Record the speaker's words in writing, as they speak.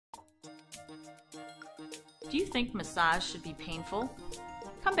Do you think massage should be painful?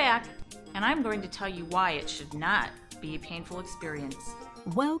 Come back, and I'm going to tell you why it should not be a painful experience.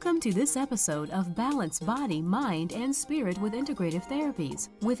 Welcome to this episode of Balance Body, Mind, and Spirit with Integrative Therapies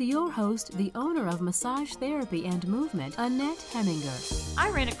with your host, the owner of Massage Therapy and Movement, Annette Heminger. I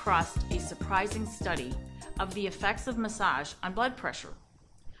ran across a surprising study of the effects of massage on blood pressure.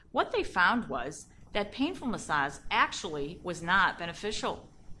 What they found was that painful massage actually was not beneficial.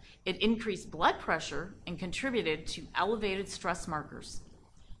 It increased blood pressure and contributed to elevated stress markers.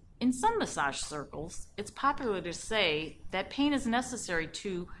 In some massage circles, it's popular to say that pain is necessary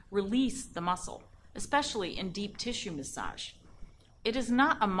to release the muscle, especially in deep tissue massage. It is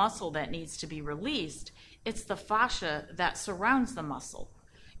not a muscle that needs to be released, it's the fascia that surrounds the muscle.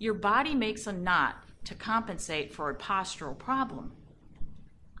 Your body makes a knot to compensate for a postural problem.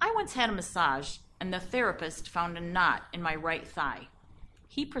 I once had a massage and the therapist found a knot in my right thigh.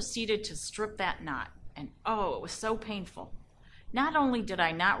 He proceeded to strip that knot, and oh, it was so painful. Not only did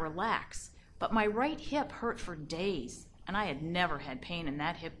I not relax, but my right hip hurt for days, and I had never had pain in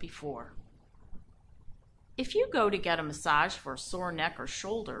that hip before. If you go to get a massage for a sore neck or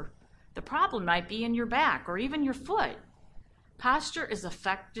shoulder, the problem might be in your back or even your foot. Posture is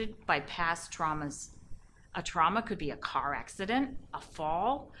affected by past traumas. A trauma could be a car accident, a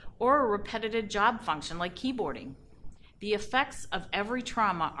fall, or a repetitive job function like keyboarding. The effects of every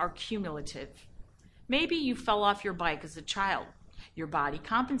trauma are cumulative. Maybe you fell off your bike as a child. Your body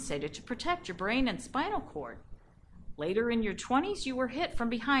compensated to protect your brain and spinal cord. Later in your 20s, you were hit from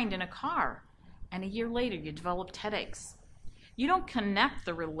behind in a car, and a year later you developed headaches. You don't connect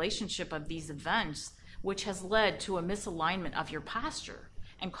the relationship of these events, which has led to a misalignment of your posture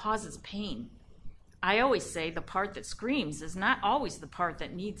and causes pain. I always say the part that screams is not always the part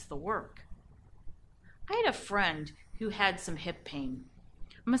that needs the work. I had a friend who had some hip pain.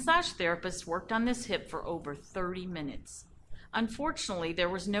 A massage therapist worked on this hip for over 30 minutes. Unfortunately, there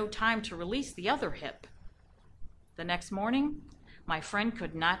was no time to release the other hip. The next morning, my friend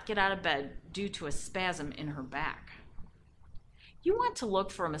could not get out of bed due to a spasm in her back. You want to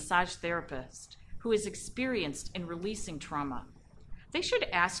look for a massage therapist who is experienced in releasing trauma. They should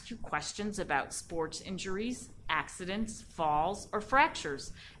ask you questions about sports injuries, accidents, falls, or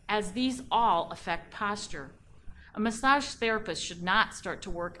fractures, as these all affect posture. A massage therapist should not start to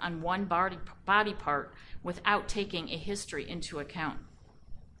work on one body part without taking a history into account.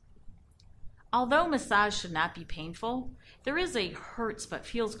 Although massage should not be painful, there is a hurts but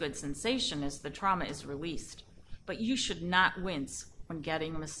feels good sensation as the trauma is released. But you should not wince when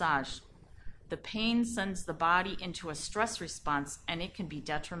getting a massage. The pain sends the body into a stress response and it can be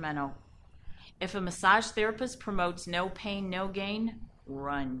detrimental. If a massage therapist promotes no pain, no gain,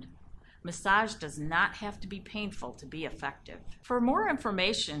 run. Massage does not have to be painful to be effective. For more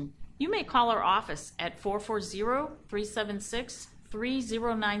information, you may call our office at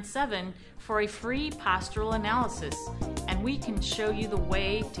 440-376-3097 for a free postural analysis, and we can show you the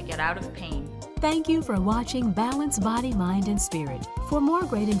way to get out of pain. Thank you for watching Balance Body, Mind, and Spirit. For more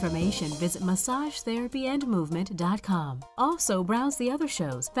great information, visit massagetherapyandmovement.com. Also, browse the other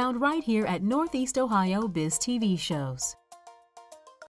shows found right here at Northeast Ohio Biz TV Shows.